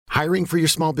Hiring for your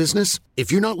small business?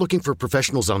 If you're not looking for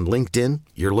professionals on LinkedIn,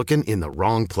 you're looking in the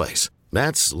wrong place.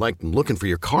 That's like looking for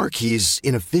your car keys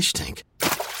in a fish tank.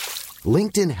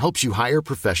 LinkedIn helps you hire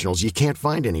professionals you can't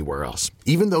find anywhere else,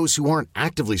 even those who aren't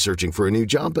actively searching for a new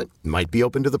job but might be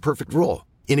open to the perfect role.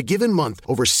 In a given month,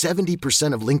 over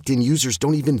 70% of LinkedIn users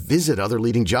don't even visit other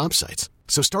leading job sites.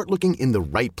 So start looking in the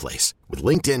right place. With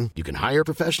LinkedIn, you can hire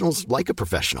professionals like a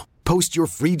professional. Post your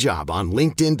free job on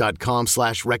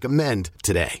linkedin.com/recommend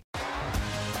today.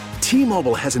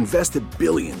 T-Mobile has invested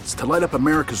billions to light up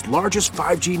America's largest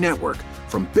 5G network,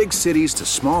 from big cities to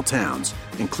small towns,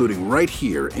 including right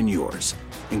here in yours.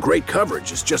 And great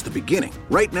coverage is just the beginning.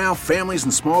 Right now, families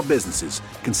and small businesses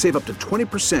can save up to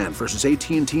 20% versus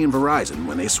AT&T and Verizon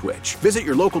when they switch. Visit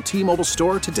your local T-Mobile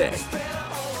store today.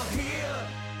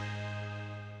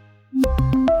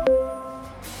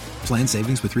 Plan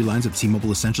savings with 3 lines of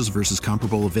T-Mobile Essentials versus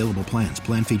comparable available plans.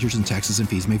 Plan features and taxes and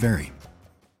fees may vary.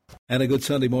 And a good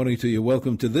Sunday morning to you.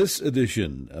 Welcome to this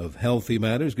edition of Healthy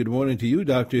Matters. Good morning to you,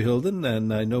 Dr. Hilden.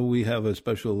 And I know we have a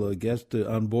special guest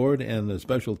on board and a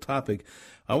special topic.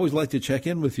 I always like to check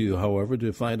in with you, however,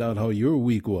 to find out how your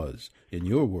week was in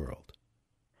your world.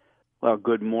 Well,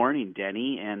 good morning,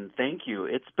 Denny, and thank you.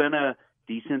 It's been a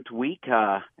decent week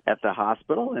at the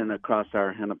hospital and across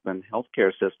our Hennepin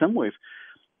healthcare system.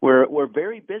 We're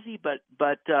very busy, but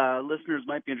listeners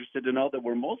might be interested to know that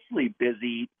we're mostly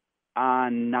busy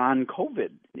on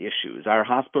non-COVID issues. Our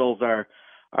hospitals are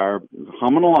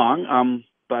humming along,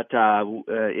 but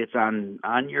it's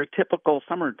on your typical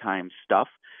summertime stuff.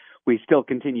 We still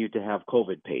continue to have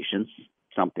COVID patients,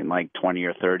 something like 20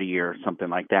 or 30 or something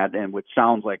like that, and which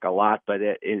sounds like a lot, but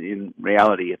in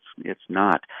reality, it's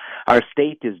not. Our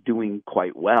state is doing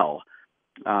quite well.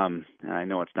 I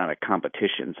know it's not a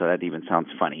competition, so that even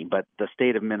sounds funny, but the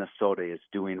state of Minnesota is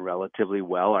doing relatively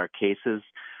well. Our cases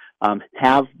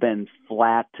have been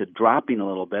flat to dropping a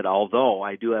little bit, although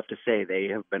I do have to say they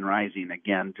have been rising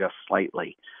again just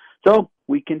slightly. So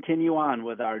we continue on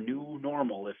with our new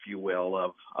normal, if you will,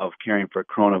 of caring for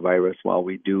coronavirus while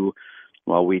we do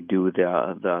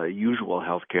the usual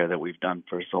health care that we've done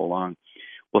for so long.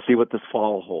 We'll see what this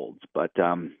fall holds, but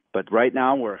right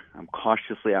now I'm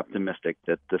cautiously optimistic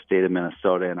that the state of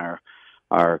Minnesota and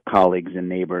our colleagues and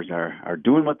neighbors are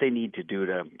doing what they need to do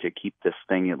to keep this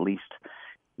thing at least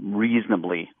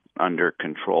reasonably under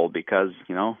control, because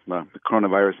the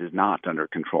coronavirus is not under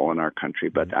control in our country,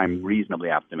 but I'm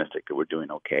reasonably optimistic that we're doing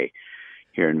okay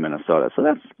here in Minnesota. So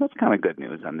that's kind of good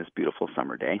news on this beautiful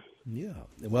summer day. Yeah.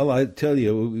 Well, I tell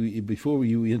you, before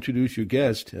you introduce your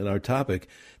guest and our topic,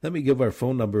 let me give our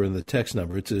phone number and the text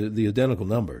number. It's the identical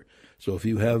number. So if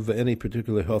you have any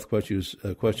particular health questions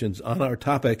on our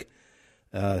topic,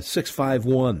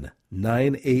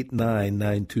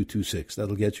 651-989-9226.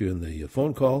 That'll get you in the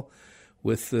phone call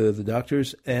with the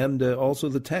doctors, and also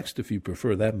the text if you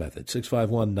prefer that method,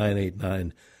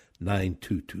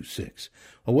 651-989-9226.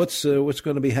 Well, what's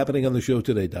going to be happening on the show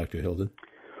today, Dr. Hilden?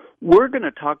 We're going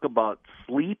to talk about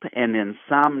sleep and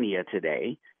insomnia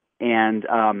today, and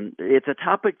it's a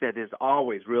topic that is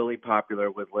always really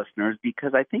popular with listeners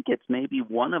because I think it's maybe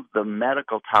one of the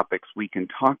medical topics we can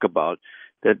talk about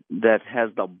that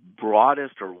has the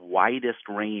broadest or widest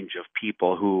range of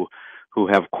people who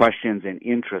have questions and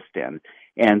interest in.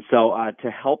 And so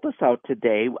to help us out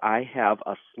today, I have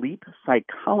a sleep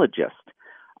psychologist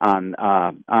on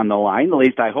the line. At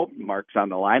least I hope Mark's on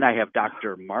the line. I have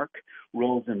Dr. Mark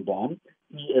Rosenbaum.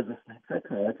 He is a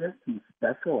psychologist who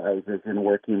specializes in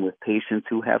working with patients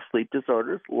who have sleep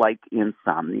disorders like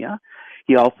insomnia.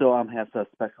 He also has a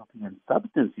specialty in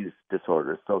substance use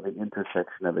disorders, so the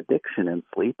intersection of addiction and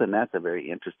sleep, and that's a very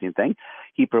interesting thing.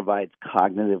 He provides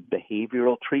cognitive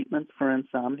behavioral treatments for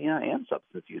insomnia and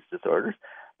substance use disorders,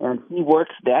 and he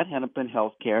works at Hennepin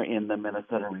Healthcare in the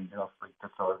Minnesota Regional Sleep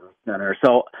Disorders Center.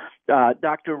 So,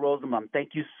 Dr. Rosenbaum,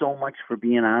 thank you so much for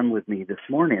being on with me this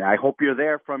morning. I hope you're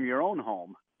there from your own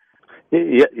home.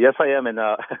 Yes, I am, and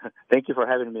thank you for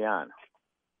having me on.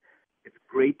 It's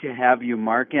great to have you,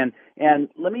 Mark. And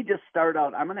let me just start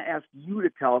out. I'm going to ask you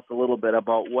to tell us a little bit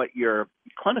about what your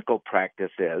clinical practice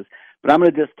is. But I'm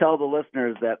going to just tell the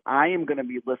listeners that I am going to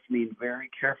be listening very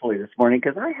carefully this morning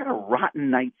because I had a rotten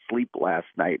night's sleep last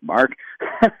night, Mark.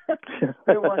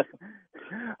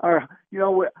 Our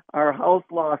house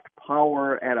lost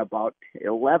power at about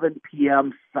 11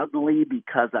 p.m. suddenly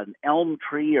because an elm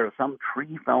tree or some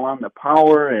tree fell on the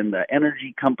power, and the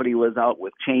energy company was out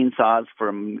with chainsaws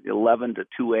from 11 to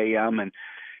 2 a.m. And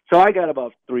so I got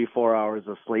about 3-4 hours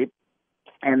of sleep.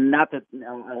 And not that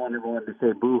I want everyone to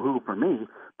say boo-hoo for me,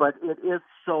 but it is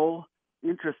so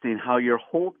interesting how your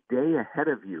whole day ahead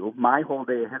of you, my whole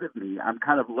day ahead of me, I'm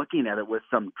kind of looking at it with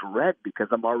some dread because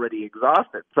I'm already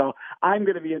exhausted. So I'm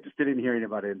going to be interested in hearing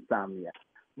about insomnia.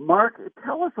 Mark,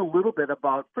 tell us a little bit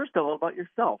about, first of all, about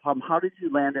yourself. How did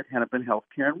you land at Hennepin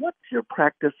Healthcare, and what's your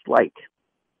practice like?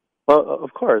 Well,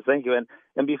 of course, thank you.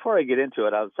 And before I get into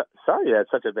it, I'm sorry you had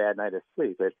such a bad night of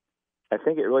sleep. I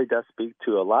think it really does speak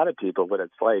to a lot of people what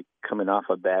it's like coming off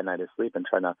a bad night of sleep and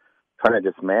trying to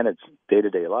just manage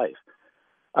day-to-day life.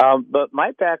 But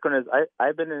my background is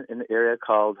I've been in an area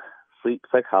called sleep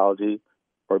psychology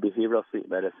or behavioral sleep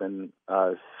medicine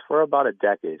for about a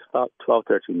decade, about 12,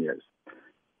 13 years.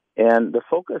 And the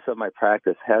focus of my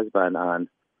practice has been on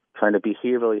trying to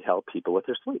behaviorally help people with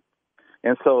their sleep.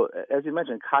 And so, as you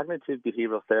mentioned, cognitive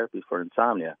behavioral therapy for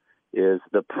insomnia is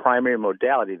the primary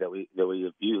modality that we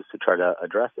use to try to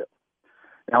address it.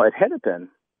 Now, at Hennepin,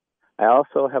 I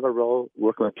also have a role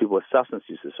working with people with substance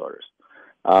use disorders.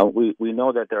 We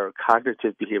know that there are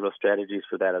cognitive behavioral strategies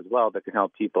for that as well that can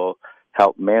help people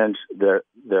help manage their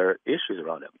issues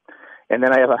around it. And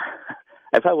then I have a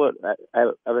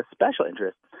special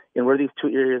interest in where these two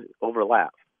areas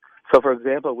overlap. So, for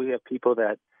example, we have people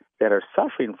that are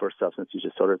suffering for substance use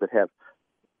disorders that have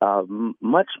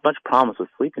much problems with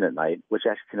sleeping at night, which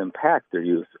actually can impact their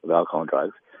use of alcohol and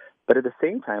drugs. But at the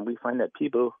same time, we find that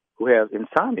people who have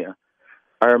insomnia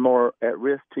are more at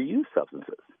risk to use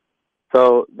substances.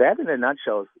 So that, in a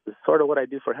nutshell, is sort of what I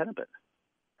do for Hennepin.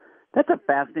 That's a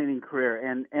fascinating career,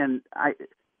 and I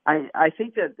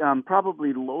think that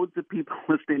probably loads of people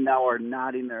listening now are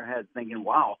nodding their heads thinking,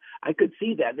 wow, I could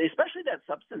see that, especially that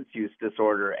substance use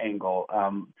disorder angle,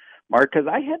 Mark, because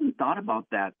I hadn't thought about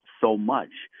that so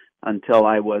much until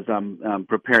I was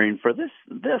preparing for this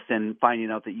and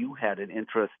finding out that you had an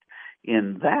interest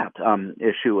in that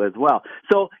issue as well.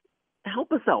 So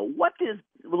help us out.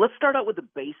 Let's start out with the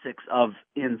basics of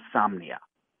insomnia.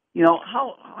 You know,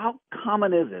 how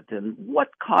common is it and what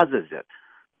causes it?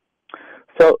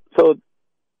 So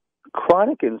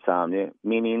chronic insomnia,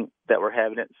 meaning that we're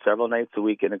having it several nights a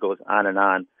week and it goes on and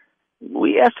on,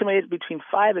 we estimate between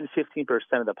 5 and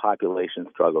 15% of the population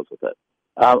struggles with it.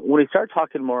 When we start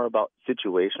talking more about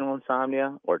situational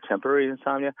insomnia or temporary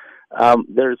insomnia,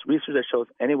 there's research that shows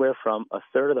anywhere from a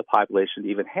third of the population to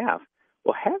even half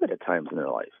will have it at times in their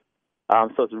life.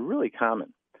 So it's really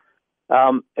common.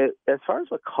 As far as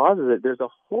what causes it, there's a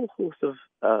whole host of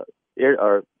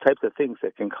or types of things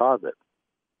that can cause it.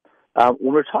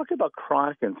 When we're talking about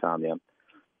chronic insomnia,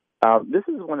 this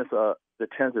is one that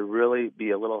tends to really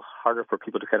be a little harder for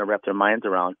people to kind of wrap their minds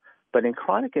around. But in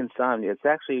chronic insomnia, it's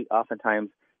actually oftentimes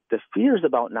the fears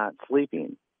about not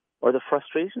sleeping or the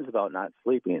frustrations about not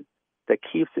sleeping that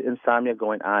keeps the insomnia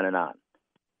going on and on.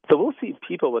 So we'll see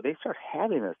people when they start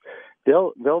having this,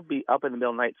 they'll be up in the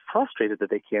middle of the night frustrated that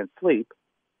they can't sleep,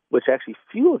 which actually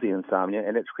fuels the insomnia,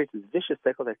 and it creates this vicious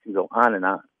cycle that can go on and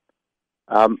on.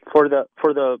 For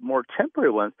the more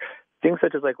temporary ones, things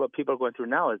such as like what people are going through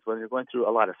now is when you're going through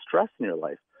a lot of stress in your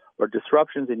life or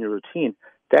disruptions in your routine,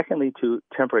 that can lead to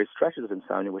temporary stretches of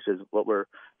insomnia, which is what we're,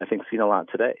 I think, seeing a lot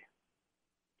today.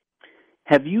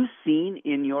 Have you seen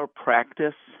in your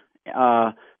practice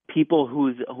people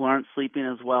who aren't sleeping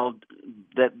as well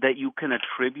that you can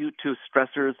attribute to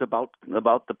stressors about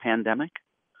the pandemic?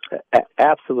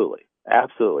 Absolutely.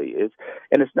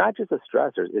 It's not just a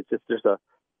stressor. It's just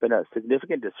been a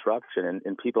significant disruption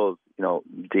in people's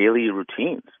daily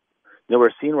routines.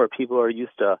 We're seeing where people are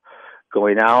used to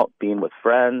going out, being with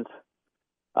friends,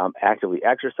 actively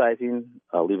exercising,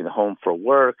 leaving the home for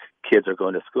work. Kids are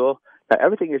going to school. Now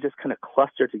everything is just kind of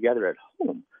clustered together at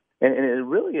home, and it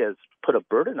really has put a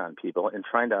burden on people in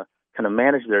trying to kind of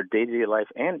manage their day-to-day life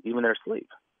and even their sleep.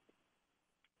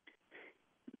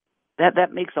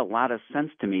 That makes a lot of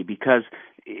sense to me because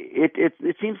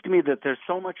it seems to me that there's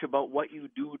so much about what you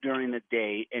do during the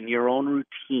day and your own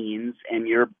routines and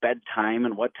your bedtime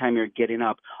and what time you're getting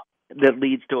up that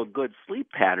leads to a good sleep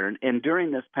pattern. And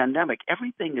during this pandemic,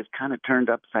 everything is kind of turned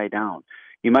upside down.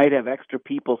 You might have extra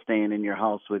people staying in your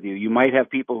house with you. You might have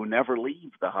people who never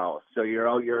leave the house. So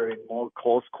you're in more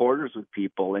close quarters with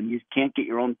people and you can't get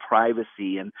your own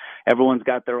privacy and everyone's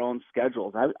got their own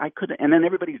schedules. And then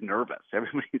everybody's nervous.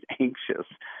 Everybody's anxious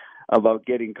about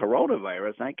getting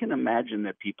coronavirus. I can imagine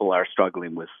that people are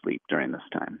struggling with sleep during this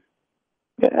time.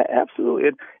 Yeah, absolutely.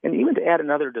 And even to add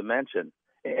another dimension,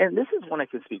 and this is one I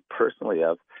can speak personally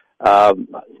of. I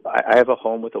have a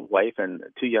home with a wife and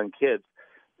 2 young kids.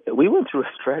 We went through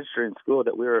a stretch during school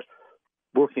that we were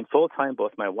working full-time,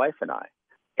 both my wife and I,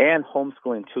 and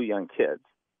homeschooling 2 young kids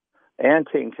and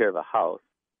taking care of a house.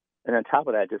 And on top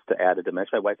of that, just to add a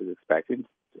dimension, my wife is expecting.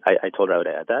 I told her I would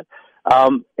add that.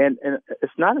 And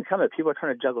it's not uncommon that people are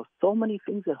trying to juggle so many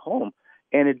things at home,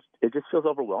 and it just feels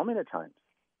overwhelming at times.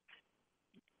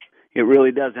 It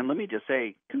really does. And let me just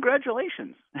say,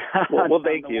 congratulations. Well,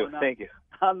 thank you.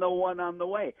 On the one on the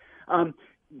way.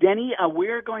 Denny,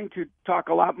 we're going to talk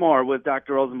a lot more with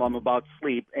Dr. Rosenblum about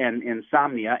sleep and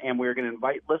insomnia, and we're going to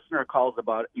invite listener calls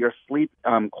about your sleep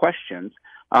questions.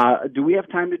 Do we have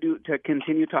time to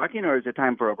continue talking, or is it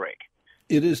time for a break?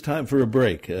 It is time for a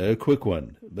break, a quick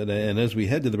one. And as we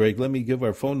head to the break, let me give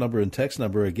our phone number and text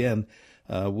number again.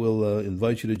 We'll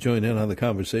invite you to join in on the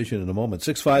conversation in a moment.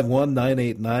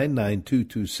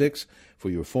 651-989-9226 for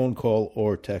your phone call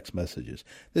or text messages.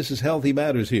 This is Healthy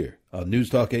Matters here on News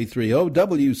Talk 830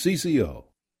 WCCO.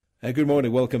 And good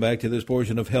morning. Welcome back to this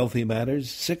portion of Healthy Matters,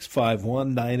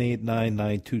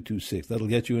 651-989-9226. That'll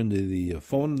get you into the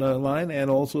phone line and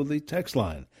also the text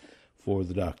line for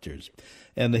the doctors.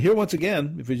 And here once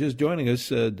again, if you're just joining us,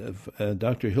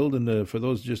 Dr. Hilden, for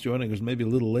those just joining us maybe a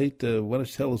little late, why don't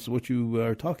you tell us what you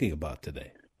are talking about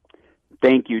today?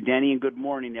 Thank you, Denny, and good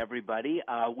morning, everybody.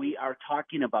 We are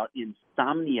talking about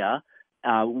insomnia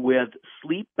with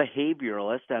sleep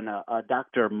behavioralist and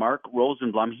Dr. Mark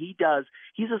Rosenblum.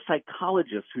 He's a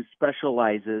psychologist who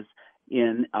specializes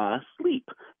in sleep,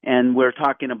 and we're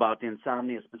talking about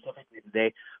insomnia specifically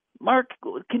today. Mark,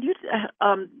 can you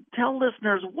tell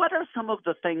listeners what are some of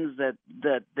the things that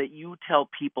you tell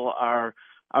people are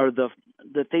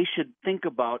that they should think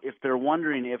about if they're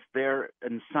wondering if their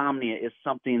insomnia is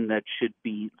something that should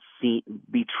be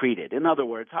treated? In other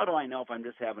words, how do I know if I'm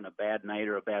just having a bad night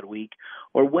or a bad week,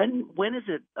 or when is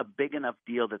it a big enough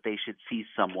deal that they should see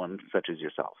someone such as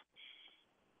yourself?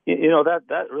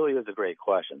 That really is a great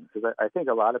question, because I think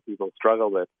a lot of people struggle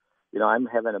with, I'm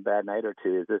having a bad night or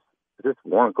two. Is this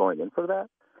warrant going in for that?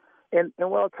 And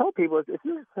what I'll tell people is, if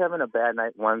you're just having a bad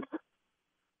night once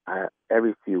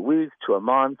every few weeks to a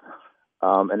month,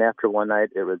 and after one night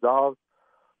it resolves,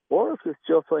 or if you're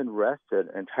still feeling rested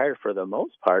and tired for the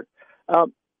most part,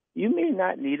 you may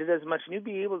not need it as much, and you'll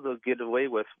be able to get away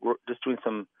with just doing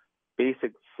some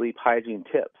basic sleep hygiene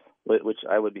tips, which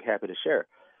I would be happy to share.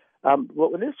 But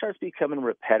when this starts becoming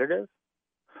repetitive,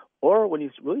 or when you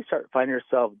really start finding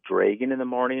yourself dragging in the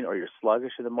morning, or you're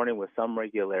sluggish in the morning with some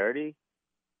regularity,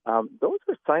 those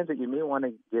are signs that you may want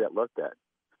to get it looked at.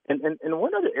 And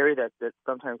one other area that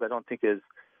sometimes I don't think is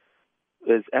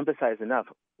emphasized enough,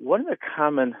 one of the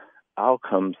common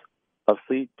outcomes of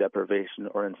sleep deprivation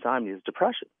or insomnia is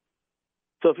depression.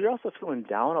 So if you're also feeling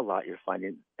down a lot, you're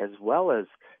finding, as well as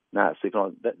not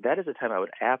sleeping, that is a time I would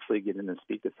absolutely get in and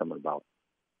speak to someone about.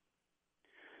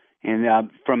 And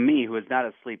from me, who is not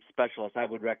a sleep specialist, I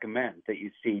would recommend that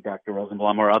you see Dr.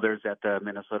 Rosenblum or others at the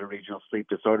Minnesota Regional Sleep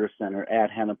Disorder Center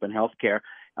at Hennepin Healthcare.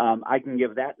 I can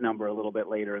give that number a little bit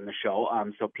later in the show,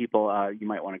 so people, you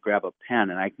might want to grab a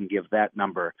pen, and I can give that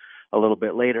number a little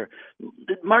bit later.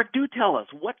 Mark, do tell us,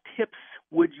 what tips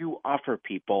would you offer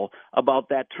people about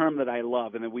that term that I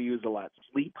love and that we use a lot,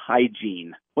 sleep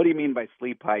hygiene? What do you mean by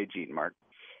sleep hygiene, Mark?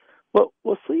 Well,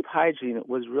 sleep hygiene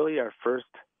was really our first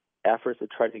efforts to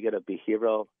try to get a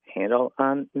behavioral handle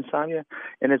on insomnia,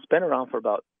 and it's been around for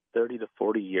about 30 to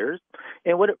 40 years.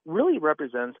 And what it really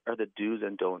represents are the do's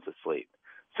and don'ts of sleep.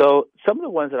 So some of the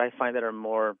ones that I find that are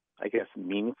more, I guess,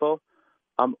 meaningful,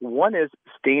 one is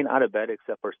staying out of bed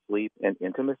except for sleep and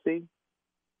intimacy.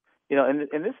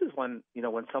 And this is when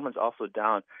someone's also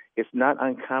down, it's not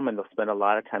uncommon they'll spend a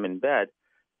lot of time in bed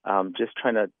just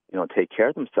trying to, take care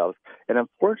of themselves. And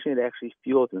unfortunately, it actually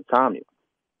fuels insomnia.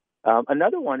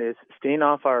 Another one is staying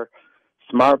off our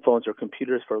smartphones or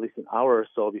computers for at least an hour or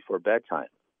so before bedtime.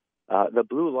 The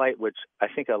blue light, which I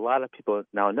think a lot of people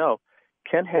now know,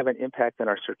 can have an impact on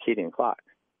our circadian clock.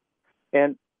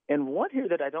 And one here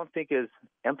that I don't think is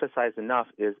emphasized enough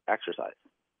is exercise.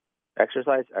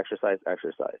 Exercise.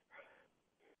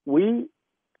 In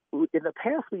the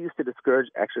past, we used to discourage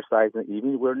exercise in the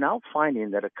evening. We're now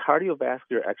finding that a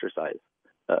cardiovascular exercise,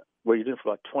 where you're doing for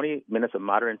about 20 minutes of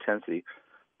moderate intensity,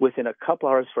 within a couple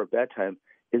hours for bedtime,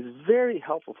 is very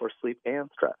helpful for sleep and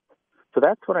stress. So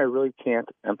that's what I really can't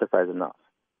emphasize enough.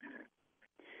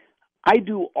 I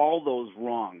do all those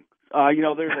wrong.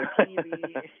 There's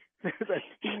a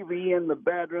TV in the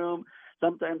bedroom.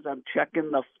 Sometimes I'm checking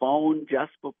the phone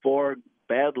just before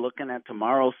bed, looking at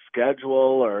tomorrow's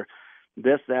schedule or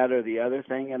this, that, or the other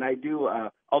thing. And I do,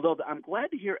 although I'm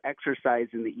glad to hear exercise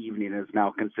in the evening is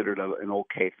now considered an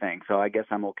okay thing. So I guess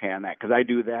I'm okay on that because I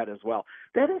do that as well.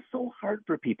 That is so hard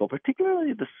for people,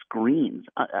 particularly the screens.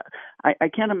 I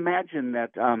can't imagine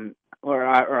that, or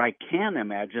I can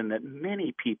imagine that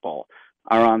many people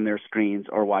are on their screens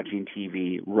or watching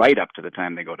TV right up to the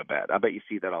time they go to bed. I bet you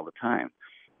see that all the time.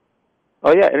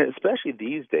 Oh, yeah, and especially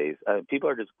these days, people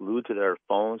are just glued to their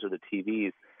phones or the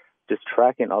TVs, just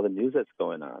tracking all the news that's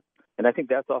going on. And I think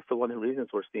that's also one of the reasons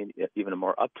we're seeing even a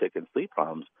more uptick in sleep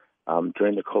problems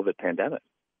during the COVID pandemic.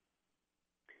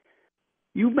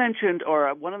 You mentioned,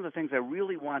 or one of the things I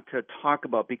really want to talk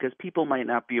about, because people might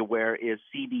not be aware, is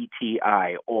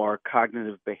CBTI, or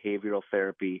cognitive behavioral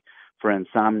therapy for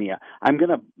insomnia. I'm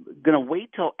gonna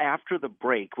wait till after the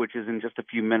break, which is in just a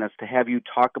few minutes, to have you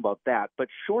talk about that. But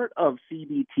short of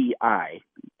CBTI,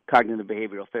 cognitive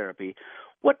behavioral therapy,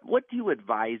 what do you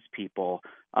advise people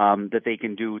that they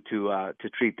can do to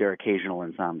treat their occasional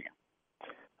insomnia?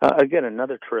 Again,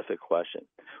 another terrific question.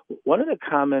 One of the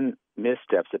common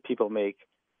missteps that people make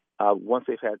once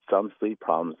they've had some sleep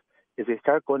problems is they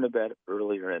start going to bed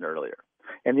earlier and earlier.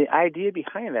 And the idea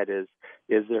behind that is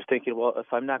they're thinking, well, if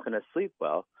I'm not going to sleep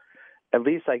well, at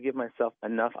least I give myself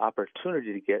enough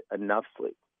opportunity to get enough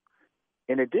sleep.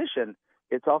 In addition,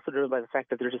 it's also driven by the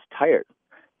fact that they're just tired.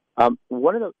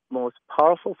 One of the most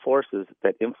powerful forces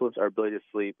that influence our ability to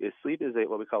sleep is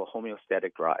what we call a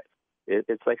homeostatic drive.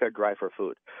 It's like our drive for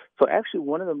food. So actually,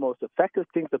 one of the most effective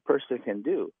things a person can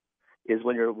do is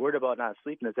when you're worried about not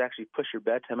sleeping is actually push your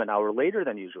bedtime an hour later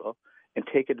than usual and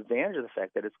take advantage of the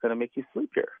fact that it's going to make you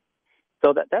sleepier.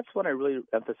 So that's what I really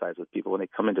emphasize with people when they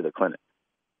come into the clinic.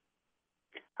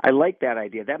 I like that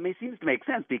idea. That seems to make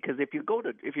sense, because if you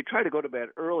try to go to bed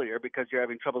earlier because you're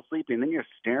having trouble sleeping, then you're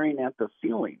staring at the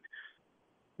ceiling.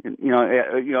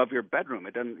 Of your bedroom.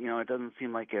 It doesn't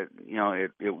seem like it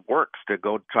works to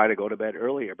try to go to bed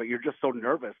earlier, but you're just so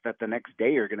nervous that the next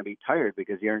day you're going to be tired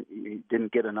because you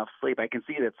didn't get enough sleep. I can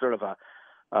see that's sort of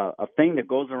a thing that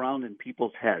goes around in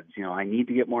people's heads. I need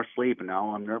to get more sleep, and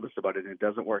now I'm nervous about it, and it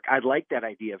doesn't work. I'd like that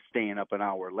idea of staying up an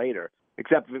hour later,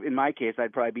 except in my case,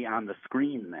 I'd probably be on the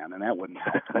screen then, and that wouldn't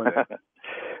help, would it?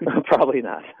 Probably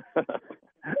not.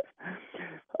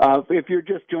 If you're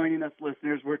just joining us,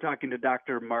 listeners, we're talking to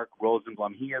Dr. Mark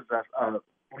Rosenblum. He is a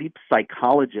sleep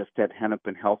psychologist at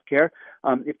Hennepin Healthcare.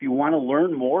 If you want to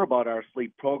learn more about our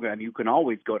sleep program, you can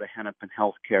always go to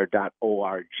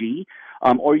hennepinhealthcare.org,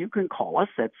 or you can call us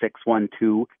at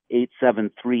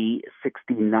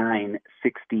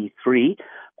 612-873-6963.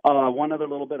 One other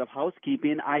little bit of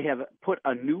housekeeping. I have put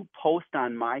a new post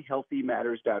on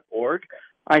myhealthymatters.org.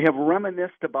 I have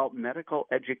reminisced about medical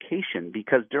education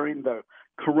because during the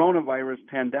coronavirus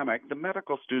pandemic, the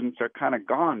medical students are kind of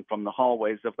gone from the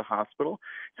hallways of the hospital.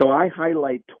 So I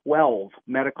highlight 12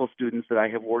 medical students that I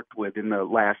have worked with in the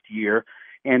last year.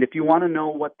 And if you want to know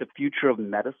what the future of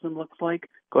medicine looks like,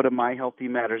 go to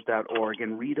myhealthymatters.org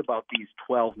and read about these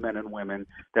 12 men and women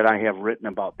that I have written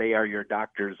about. They are your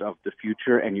doctors of the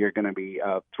future, and you're going to be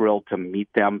thrilled to meet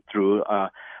them through a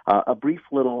brief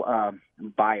little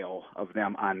bio of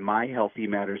them on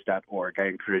myhealthymatters.org. I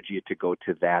encourage you to go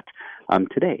to that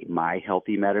today,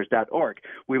 myhealthymatters.org.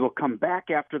 We will come back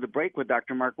after the break with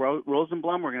Dr. Mark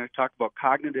Rosenblum. We're going to talk about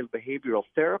cognitive behavioral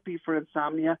therapy for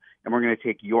insomnia, and we're going to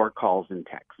take your calls and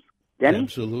texts. Denny?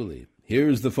 Absolutely.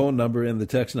 Here's the phone number and the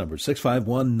text number,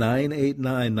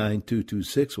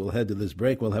 651-989-9226. We'll head to this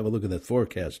break. We'll have a look at that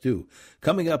forecast, too.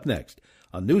 Coming up next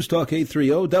on News Talk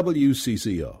 830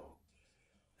 WCCO.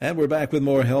 And we're back with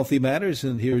more Healthy Matters,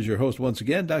 and here's your host once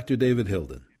again, Dr. David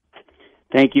Hilden.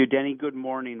 Thank you, Denny. Good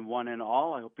morning, one and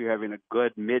all. I hope you're having a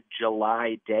good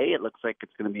mid-July day. It looks like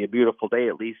it's going to be a beautiful day,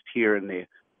 at least here in the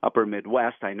upper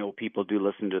Midwest. I know people do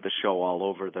listen to the show all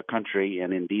over the country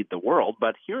and indeed the world,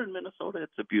 but here in Minnesota,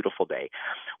 it's a beautiful day.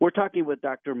 We're talking with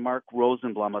Dr. Mark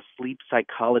Rosenblum, a sleep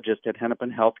psychologist at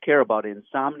Hennepin Healthcare, about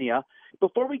insomnia.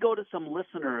 Before we go to some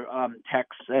listener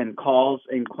texts and calls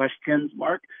and questions,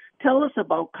 Mark, tell us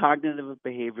about cognitive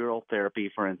behavioral therapy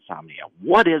for insomnia.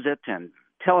 What is it, and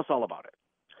tell us all about it.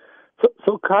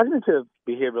 So cognitive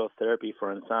behavioral therapy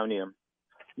for insomnia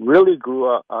really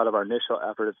grew out of our initial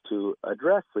efforts to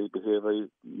address sleep behavior,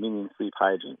 meaning sleep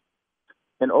hygiene.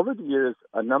 And over the years,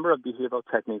 a number of behavioral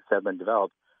techniques have been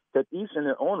developed that each in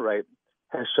their own right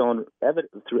has shown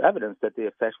through evidence that they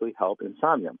effectively help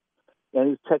insomnia.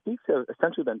 And these techniques have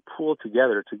essentially been pooled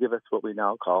together to give us what we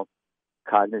now call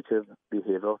cognitive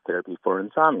behavioral therapy for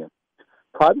insomnia.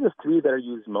 Probably the three that are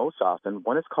used most often,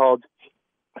 one is called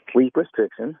sleep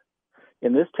restriction.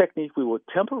 In this technique, we will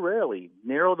temporarily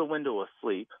narrow the window of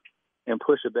sleep and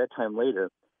push a bedtime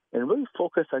later and really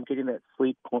focus on getting that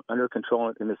sleep under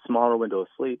control in the smaller window of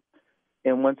sleep.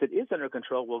 And once it is under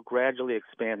control, we'll gradually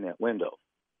expand that window.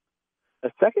 A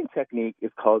second technique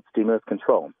is called stimulus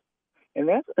control. And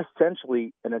that's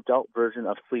essentially an adult version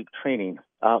of sleep training.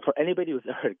 For anybody who's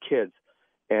ever had kids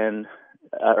and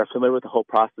are familiar with the whole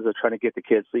process of trying to get the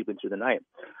kids sleeping through the night,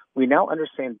 we now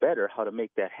understand better how to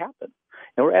make that happen.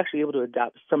 And we're actually able to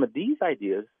adopt some of these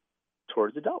ideas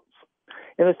towards adults.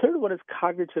 And the third one is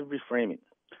cognitive reframing.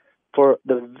 For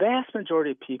the vast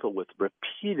majority of people with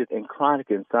repeated and chronic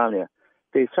insomnia,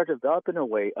 they start developing a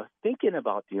way of thinking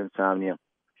about the insomnia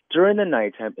during the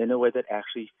nighttime in a way that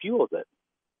actually fuels it.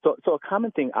 So a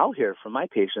common thing I'll hear from my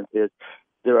patients is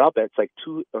they're up at like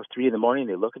 2 or 3 in the morning,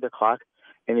 they look at the clock,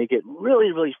 and they get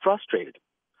really, really frustrated.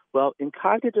 Well, in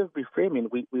cognitive reframing,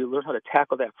 we learn how to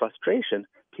tackle that frustration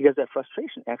because that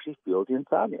frustration actually fuels the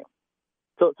insomnia.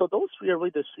 So those three are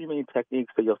really the three main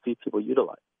techniques that you'll see people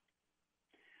utilize.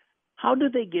 How do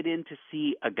they get in to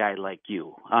see a guy like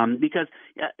you? Because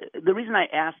the reason I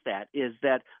ask that is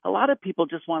that a lot of people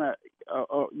just want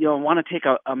to take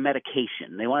a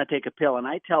medication. They want to take a pill, and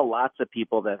I tell lots of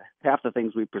people that half the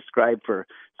things we prescribe for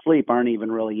sleep aren't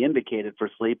even really indicated for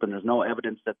sleep, and there's no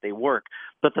evidence that they work.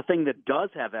 But the thing that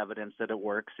does have evidence that it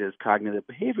works is cognitive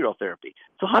behavioral therapy.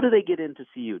 So how do they get in to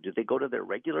see you? Do they go to their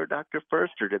regular doctor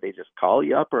first, or do they just call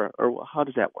you up, or how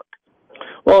does that work?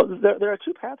 Well, there are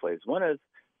two pathways. One is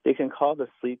they can call the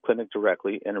sleep clinic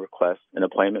directly and request an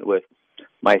appointment with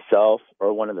myself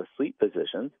or one of the sleep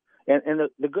physicians. And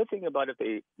the good thing about if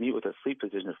they meet with a sleep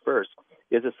physician first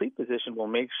is the sleep physician will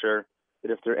make sure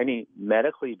that if there are any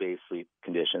medically based sleep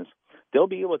conditions, they'll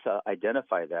be able to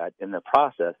identify that in the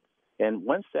process. And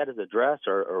once that is addressed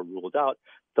or ruled out,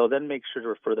 they'll then make sure to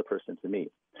refer the person to me.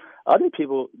 Other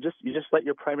people, you just let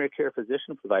your primary care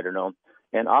physician provider know,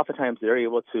 and oftentimes they're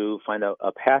able to find a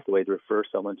pathway to refer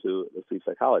someone to a sleep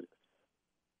psychologist.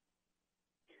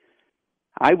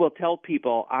 I will tell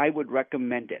people I would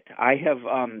recommend it. I have,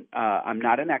 I'm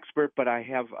not an expert, but I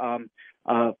have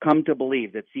come to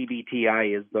believe that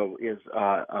CBTI is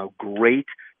a great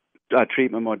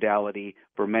treatment modality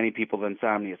for many people with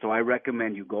insomnia. So I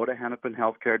recommend you go to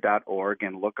hennepinhealthcare.org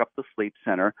and look up the Sleep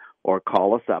Center or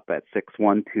call us up at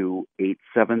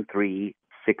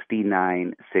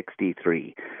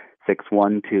 612-873-6963,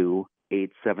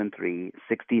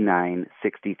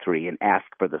 612-873-6963, and ask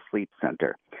for the Sleep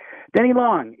Center. Denny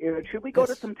Long, should we go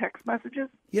to some text messages?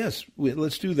 Yes,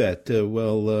 let's do that.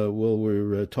 While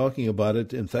we're talking about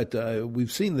it. In fact,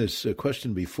 we've seen this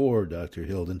question before, Dr.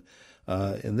 Hilden.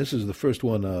 And this is the first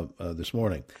one this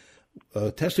morning.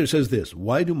 Tester says this: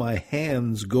 why do my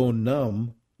hands go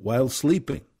numb while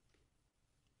sleeping?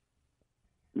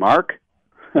 Mark?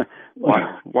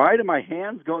 Why do my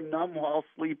hands go numb while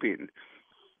sleeping?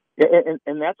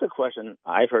 And that's a question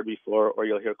I've heard before, or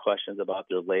you'll hear questions about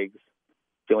their legs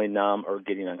feeling numb or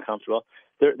getting uncomfortable.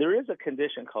 There is a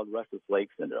condition called restless leg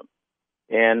syndrome.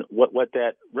 And what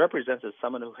that represents is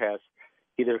someone who has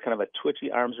either kind of a twitchy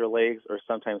arms or legs or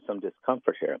sometimes some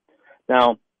discomfort here.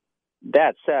 Now,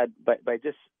 that said, by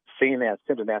just saying that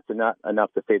symptom, that's not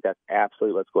enough to say that's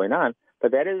absolutely what's going on,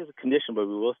 but that is a condition where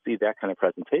we will see that kind of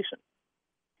presentation.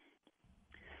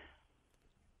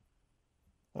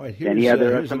 All right,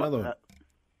 here's another one.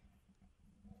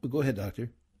 Go ahead, doctor.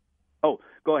 Oh,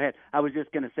 go ahead. I was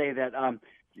just going to say that,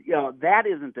 that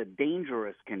isn't a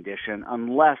dangerous condition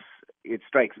unless, it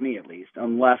strikes me at least,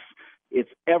 unless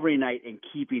it's every night and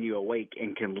keeping you awake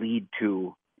and can lead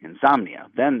to insomnia.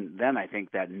 Then I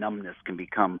think that numbness can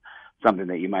become something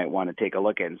that you might want to take a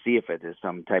look at and see if it is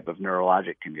some type of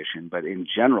neurologic condition. But in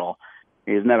general,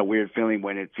 isn't that a weird feeling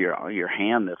when it's your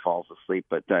hand that falls asleep,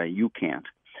 but you can't?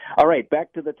 All right,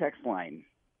 back to the text line.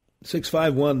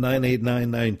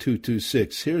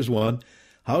 651-989-9226. Here's one.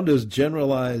 How does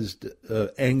generalized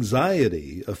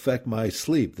anxiety affect my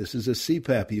sleep? This is a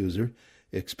CPAP user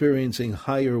experiencing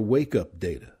higher wake-up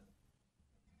data.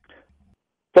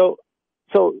 So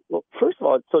well, first of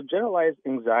all, generalized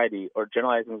anxiety or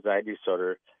generalized anxiety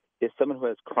disorder is someone who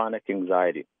has chronic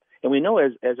anxiety. And we know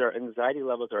as our anxiety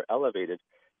levels are elevated,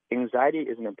 anxiety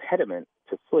is an impediment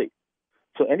to sleep.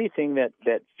 So anything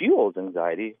that fuels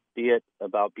anxiety, be it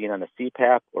about being on a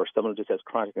CPAP or someone who just has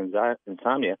chronic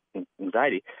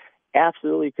anxiety,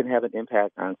 absolutely can have an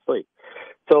impact on sleep.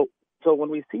 So when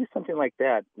we see something like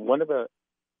that, one of the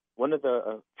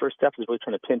first steps is really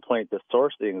trying to pinpoint the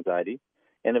source of the anxiety.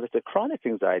 And if it's a chronic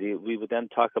anxiety, we would then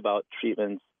talk about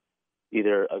treatments,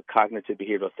 either a cognitive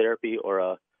behavioral therapy or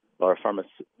a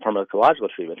pharmacological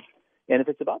treatment. And if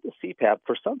it's about the CPAP,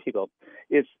 for some people,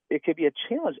 it could be a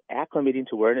challenge acclimating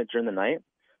to wearing it during the night.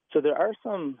 So there are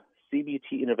some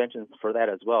CBT interventions for that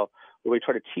as well, where we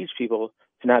try to teach people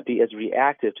to not be as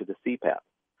reactive to the CPAP.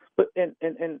 But and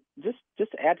just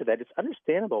to add to that, it's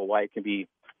understandable why it can be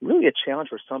really a challenge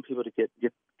for some people to get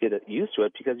used to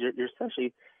it, because you're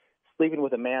essentially sleeping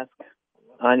with a mask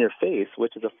on your face,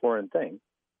 which is a foreign thing,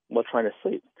 while trying to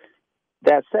sleep.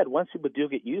 That said, once people do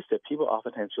get used to it, people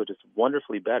oftentimes feel just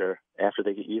wonderfully better after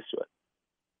they get used to it.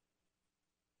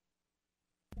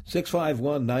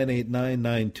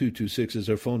 651-989-9226 is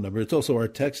our phone number. It's also our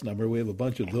text number. We have a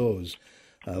bunch of those.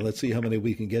 Let's see how many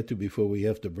we can get to before we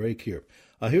have to break here.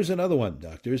 Here's another one,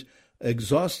 doctors.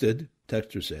 Exhausted,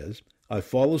 texter says, I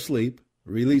fall asleep,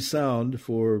 really sound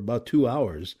for about 2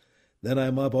 hours. Then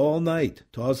I'm up all night,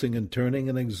 tossing and turning,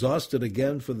 and exhausted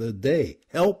again for the day.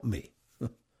 Help me.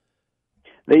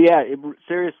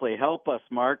 Seriously, help us,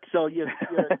 Mark. So you're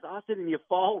exhausted and you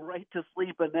fall right to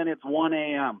sleep, and then it's 1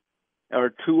 a.m.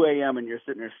 or 2 a.m. and you're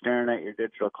sitting there staring at your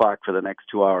digital clock for the next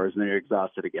 2 hours, and then you're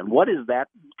exhausted again. What is that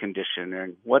condition,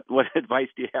 and what advice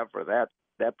do you have for that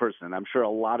person? I'm sure a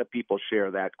lot of people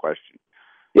share that question.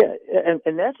 Yeah,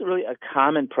 and that's really a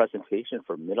common presentation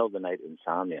for middle-of-the-night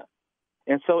insomnia.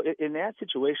 And so in that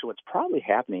situation, what's probably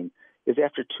happening is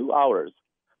after 2 hours,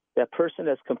 that person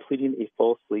is completing a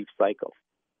full sleep cycle,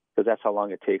 because that's how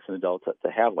long it takes an adult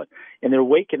to have one. And they're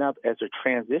waking up as they're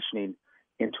transitioning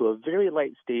into a very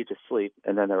light stage of sleep,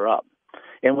 and then they're up.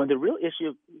 And when the real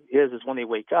issue is when they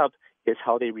wake up, is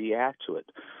how they react to it.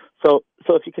 So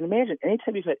if you can imagine,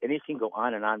 anytime you've had anything go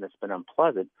on and on that's been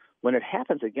unpleasant, when it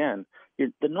happens again,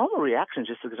 the normal reaction is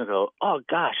just going to go, oh,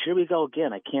 gosh, here we go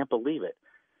again. I can't believe it.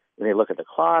 And they look at the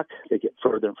clock. They get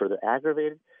further and further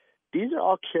aggravated. These are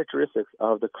all characteristics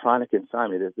of the chronic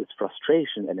insomnia, this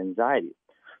frustration and anxiety.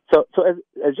 So as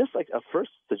just like a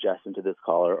first suggestion to this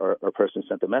caller or person who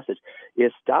sent the message,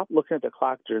 is stop looking at the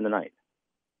clock during the night.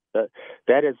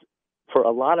 That is, for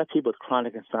a lot of people with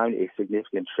chronic insomnia, a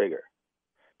significant trigger.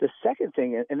 The second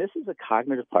thing, and this is the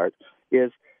cognitive part,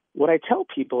 is what I tell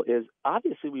people is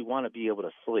obviously we want to be able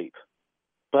to sleep.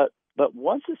 But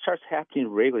once it starts happening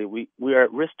regularly, we are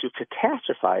at risk to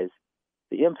catastrophize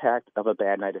the impact of a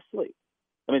bad night of sleep.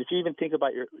 I mean, if you even think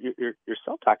about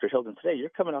yourself, Dr. Hilden, today, you're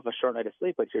coming off a short night of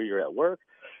sleep, but here you're at work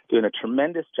doing a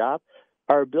tremendous job.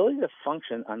 Our ability to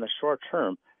function on the short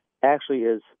term actually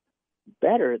is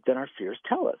better than our fears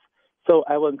tell us. So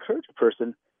I will encourage a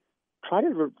person, try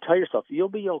to tell yourself you'll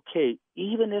be okay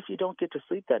even if you don't get to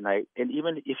sleep that night and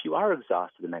even if you are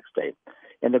exhausted the next day.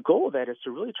 And the goal of that is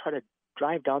to really try to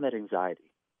drive down that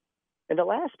anxiety. And the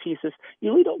last piece is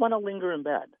you really don't want to linger in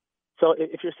bed. So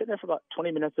if you're sitting there for about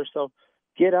 20 minutes or so,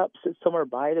 get up, sit somewhere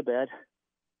by the bed,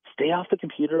 stay off the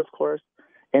computer, of course,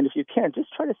 and if you can, just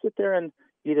try to sit there and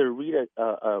either read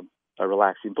a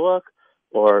relaxing book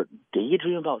or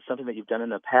daydream about something that you've done in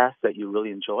the past that you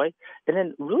really enjoy, and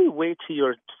then really wait till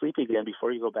you're sleepy again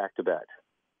before you go back to bed.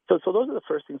 So those are the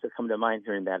first things that come to mind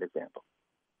hearing that example.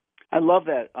 I love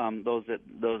that those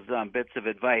bits of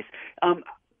advice.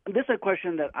 This is a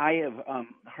question that I have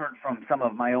heard from some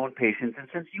of my own patients, and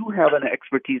since you have an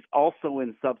expertise also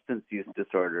in substance use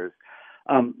disorders,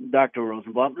 Dr.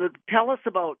 Rosenblatt, tell us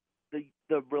about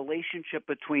the relationship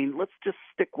between, let's just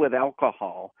stick with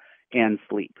alcohol and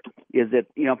sleep. Is it,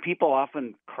 people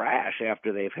often crash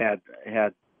after they've had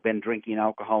been drinking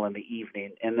alcohol in the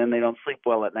evening, and then they don't sleep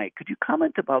well at night. Could you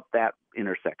comment about that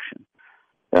intersection?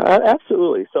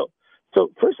 Absolutely. So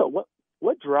first of all,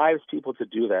 what drives people to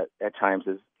do that at times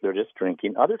is they're just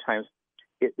drinking. Other times,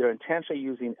 they're intentionally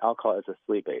using alcohol as a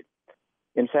sleep aid.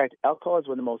 In fact, alcohol is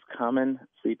one of the most common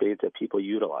sleep aids that people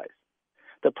utilize.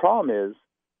 The problem is,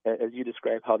 as you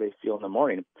describe how they feel in the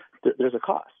morning, there's a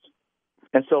cost.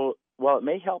 And so while it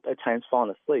may help at times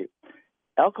falling asleep,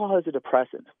 alcohol is a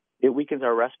depressant. It weakens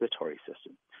our respiratory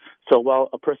system. So while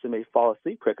a person may fall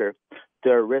asleep quicker,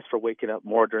 they're at risk for waking up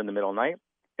more during the middle of the night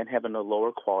and having a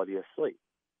lower quality of sleep.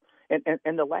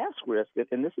 And the last risk,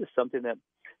 and this is something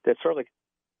that's sort of like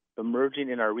emerging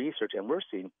in our research and we're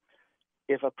seeing,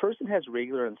 if a person has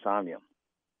regular insomnia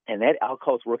and that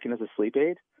alcohol is working as a sleep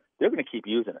aid, they're going to keep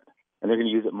using it, and they're going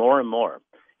to use it more and more.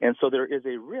 And so there is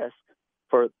a risk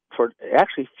for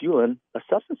actually fueling a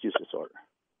substance use disorder.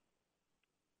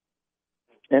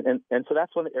 And so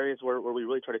that's one of the areas where we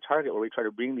really try to target, where we try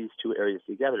to bring these two areas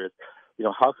together is,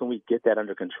 how can we get that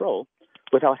under control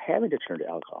without having to turn to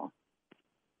alcohol?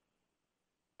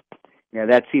 Yeah,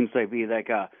 that seems to be like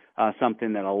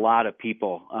something that a lot of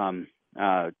people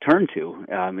turn to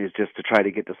is just to try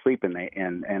to get to sleep,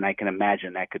 and I can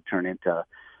imagine that could turn into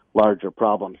larger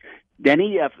problems.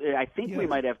 Denny, I think we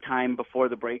might have time before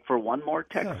the break for one more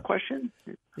text question.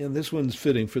 Yeah, this one's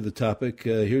fitting for the topic.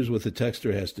 Here's what the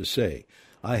texter has to say.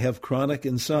 I have chronic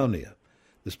insomnia.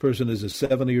 This person is a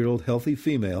 70-year-old healthy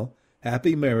female,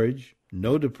 happy marriage,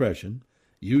 no depression,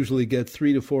 usually get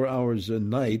 3 to 4 hours a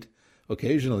night,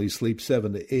 occasionally sleep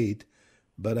 7 to 8,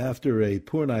 but after a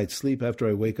poor night's sleep, after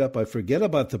I wake up, I forget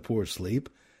about the poor sleep,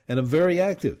 and I'm very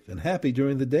active and happy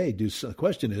during the day. The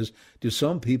question is, do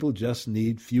some people just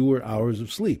need fewer hours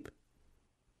of sleep?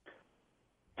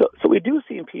 So we do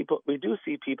see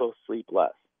people sleep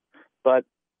less, but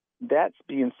That's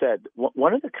being said,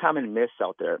 one of the common myths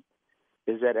out there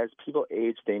is that as people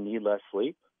age, they need less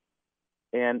sleep.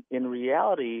 And in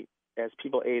reality, as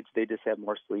people age, they just have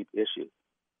more sleep issues.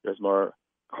 There's more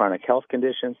chronic health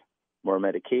conditions, more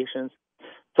medications.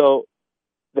 So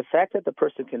the fact that the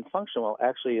person can function well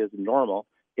actually is normal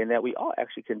in that we all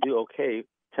actually can do okay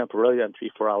temporarily on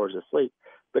 3-4 hours of sleep.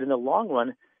 But in the long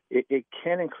run, it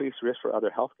can increase risk for other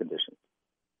health conditions.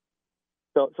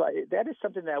 So that is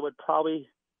something that I would probably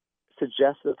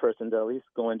suggest to the person to at least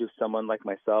go and do someone like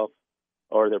myself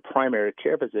or their primary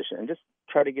care physician and just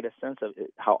try to get a sense of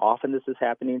how often this is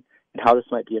happening and how this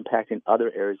might be impacting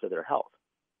other areas of their health.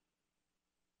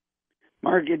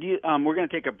 Mark, we're going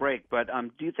to take a break, but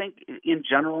do you think in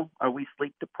general, are we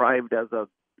sleep deprived as a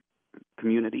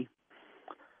community?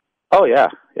 Oh, yeah.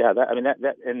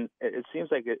 And it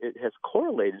seems like it has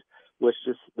correlated with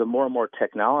just the more and more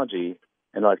technology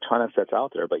and electronics that's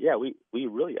out there. But yeah, we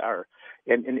really are.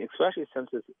 And especially since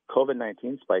this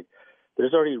COVID-19 spike,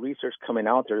 there's already research coming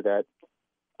out there that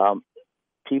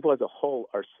people as a whole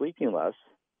are sleeping less,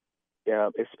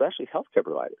 especially healthcare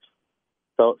providers.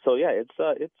 So yeah,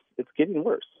 it's getting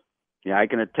worse. Yeah, I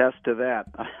can attest to that.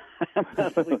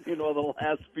 The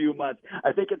last few months.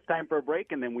 I think it's time for a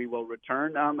break, and then we will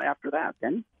return after that.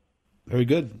 Kenny? Very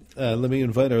good. Let me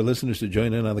invite our listeners to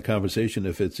join in on the conversation.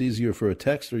 If it's easier for a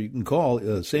text, or you can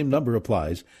call, same number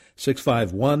applies,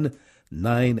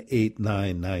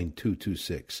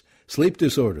 651-989-9226. Sleep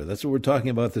disorder, that's what we're talking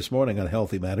about this morning on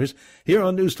Healthy Matters, here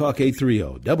on News Talk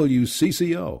 830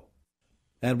 WCCO.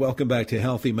 And welcome back to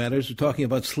Healthy Matters. We're talking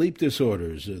about sleep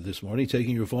disorders this morning,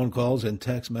 taking your phone calls and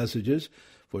text messages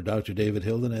for Dr. David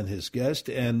Hilden and his guest.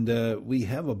 And we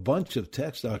have a bunch of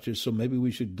text, doctors, so maybe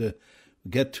we should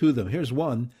get to them. Here's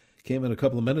one, came in a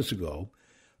couple of minutes ago.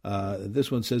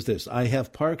 This one says this: I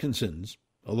have Parkinson's.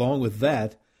 Along with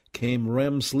that came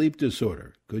REM sleep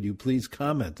disorder. Could you please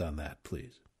comment on that,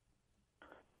 please?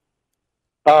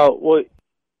 That's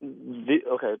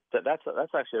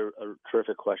actually a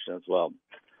terrific question as well.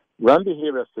 REM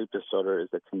behavioral sleep disorder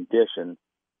is a condition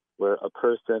where a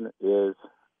person is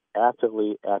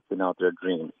actively acting out their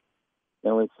dreams.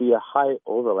 And we see a high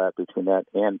overlap between that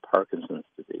and Parkinson's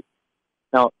disease.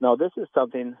 Now this is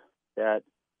something that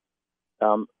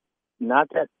not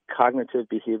that cognitive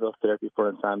behavioral therapy for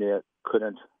insomnia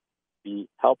couldn't be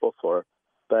helpful for,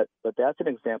 but that's an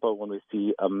example when we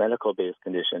see a medical-based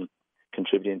condition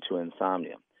contributing to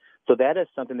insomnia. So that is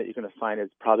something that you're going to find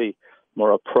is probably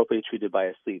more appropriately treated by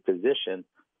a sleep physician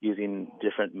using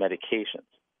different medications.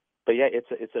 But yeah,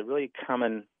 it's a really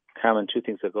common two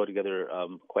things that go together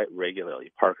quite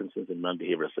regularly: Parkinson's and REM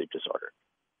behavioral sleep disorder.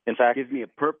 In fact, it gives me a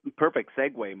perfect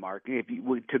segue, Mark. If you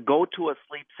were to go to a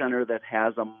sleep center that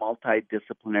has a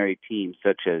multidisciplinary team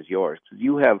such as yours,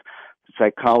 you have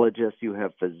psychologists, you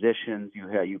have physicians,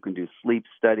 you can do sleep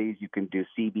studies, you can do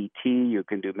CBT, you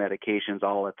can do medications,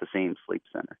 all at the same sleep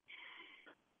center.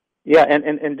 Yeah,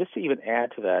 and just to even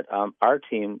add to that, our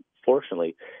team,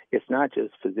 fortunately, it's not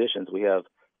just physicians. We have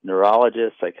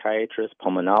neurologists, psychiatrists,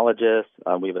 pulmonologists.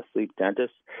 We have a sleep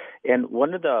dentist. And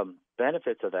one of the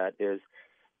benefits of that is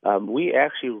we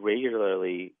actually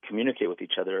regularly communicate with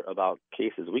each other about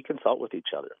cases. We consult with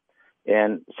each other.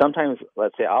 And sometimes,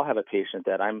 let's say I'll have a patient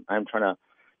that I'm trying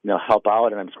to help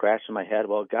out, and I'm scratching my head.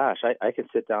 Well, gosh, I can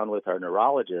sit down with our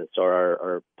neurologist or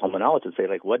our pulmonologist and say,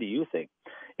 like, what do you think?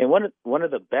 And one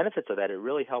of the benefits of that, it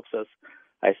really helps us,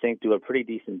 I think, do a pretty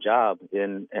decent job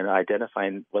in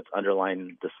identifying what's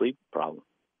underlying the sleep problem.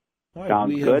 Right,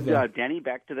 sounds good. Denny,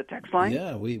 back to the text line.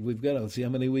 Yeah, we've got to see how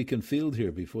many we can field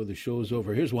here before the show's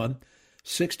over. Here's one.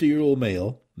 60-year-old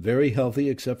male, very healthy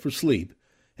except for sleep,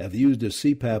 have used a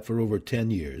CPAP for over 10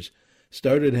 years,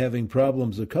 started having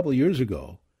problems a couple years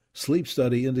ago. Sleep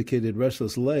study indicated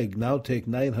restless leg, now take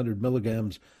 900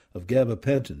 milligrams of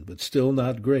gabapentin, but still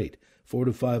not great. 4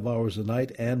 to 5 hours a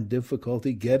night and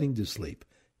difficulty getting to sleep.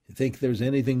 You think there's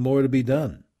anything more to be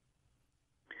done?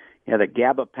 Yeah, the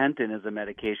gabapentin is a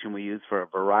medication we use for a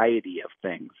variety of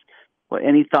things. Well,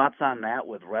 any thoughts on that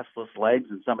with restless legs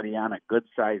and somebody on a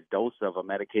good-sized dose of a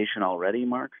medication already,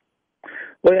 Mark?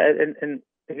 Well, and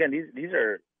again,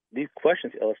 these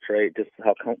questions illustrate just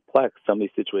how complex some of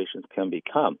these situations can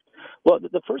become. Well,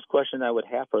 the first question I would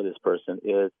have for this person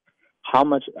is, how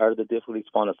much are the difficulties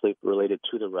falling asleep related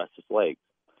to the restless legs?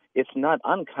 It's not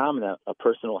uncommon that a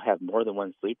person will have more than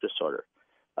one sleep disorder.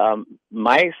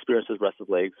 My experience with restless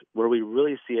legs, where we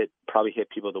really see it probably hit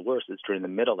people the worst, is during the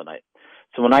middle of the night.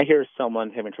 So when I hear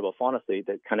someone having trouble falling asleep,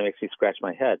 that kind of makes me scratch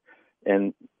my head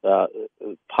and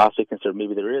possibly consider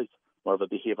maybe there is more of a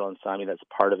behavioral insomnia that's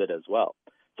part of it as well.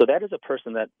 So that is a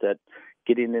person that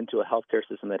getting into a healthcare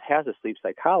system that has a sleep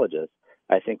psychologist,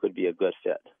 I think, would be a good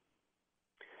fit.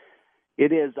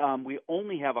 It is. We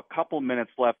only have a couple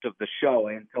minutes left of the show,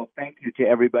 and so thank you to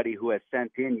everybody who has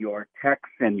sent in your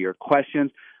texts and your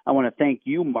questions. I want to thank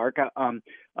you, Mark,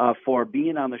 for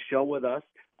being on the show with us.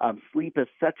 Sleep is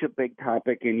such a big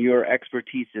topic, and your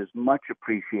expertise is much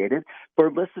appreciated.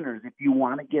 For listeners, if you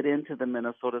want to get into the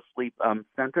Minnesota Sleep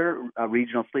Center,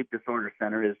 Regional Sleep Disorder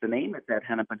Center is the name. It's at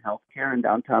Hennepin Healthcare in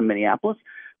downtown Minneapolis.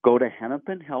 Go to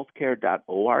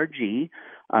hennepinhealthcare.org,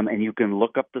 and you can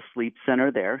look up the sleep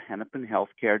center there,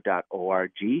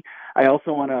 hennepinhealthcare.org. I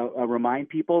also want to remind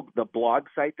people the blog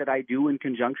site that I do in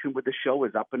conjunction with the show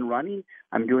is up and running.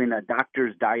 I'm doing a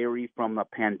doctor's diary from a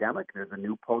pandemic. There's a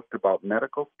new post about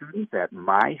medical students at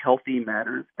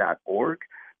myhealthymatters.org.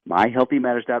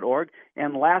 myhealthymatters.org.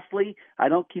 And lastly, I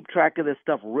don't keep track of this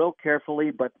stuff real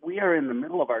carefully, but we are in the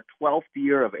middle of our 12th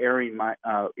year of airing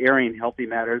Healthy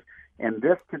Matters, and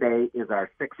this today is our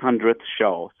 600th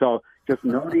show. So just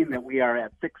noting that we are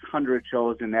at 600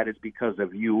 shows, and that is because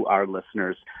of you, our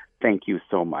listeners. Thank you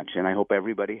so much, and I hope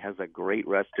everybody has a great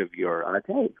rest of your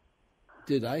day.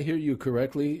 Did I hear you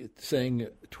correctly saying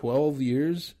 12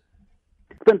 years?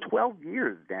 It's been 12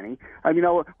 years, Denny.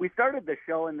 We started the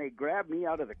show, and they grabbed me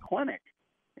out of the clinic,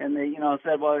 and they,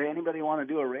 said, well, anybody want to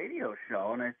do a radio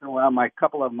show? And I said, well, my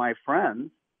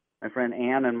friend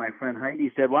Ann and my friend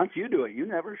Heidi said, why don't you do it? You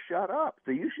never shut up,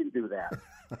 so you should do that.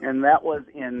 And that was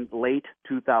in late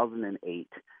 2008.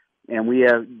 And we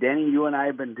have, Denny, you and I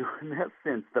have been doing this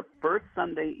since the first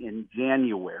Sunday in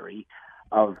January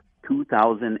of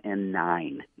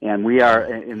 2009. And we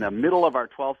are in the middle of our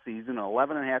 12th season,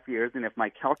 11 and a half years. And if my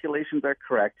calculations are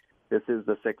correct, this is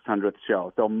the 600th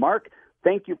show. So, Mark,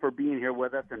 thank you for being here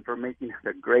with us and for making it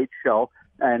a great show.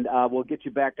 And we'll get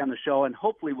you back on the show, and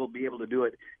hopefully we'll be able to do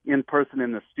it in person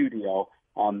in the studio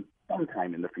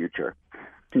sometime in the future.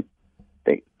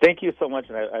 Thank you so much,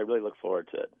 and I really look forward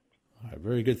to it. All right,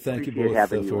 very good. Thank you both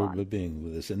for being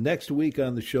with us. And next week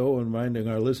on the show, and reminding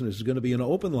our listeners, is going to be an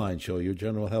open line show, your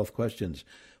general health questions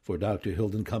for Dr.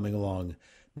 Hilden coming along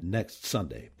next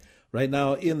Sunday. Right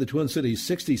now in the Twin Cities,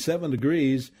 67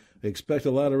 degrees. We expect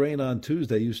a lot of rain on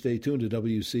Tuesday. You stay tuned to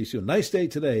WCCO. Nice day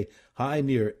today, high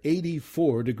near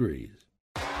 84 degrees.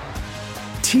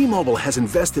 T-Mobile has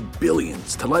invested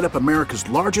billions to light up America's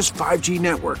largest 5G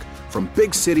network, from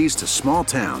big cities to small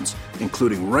towns,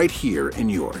 including right here in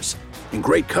yours. And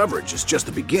great coverage is just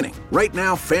the beginning. Right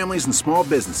now, families and small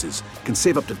businesses can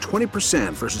save up to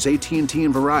 20% versus AT&T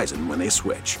and Verizon when they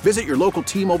switch. Visit your local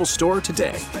T-Mobile store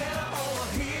today.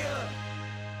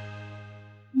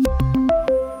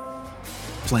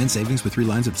 Plan savings with 3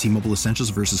 lines of T-Mobile Essentials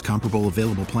versus comparable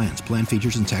available plans. Plan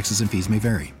features and taxes and fees may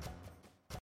vary.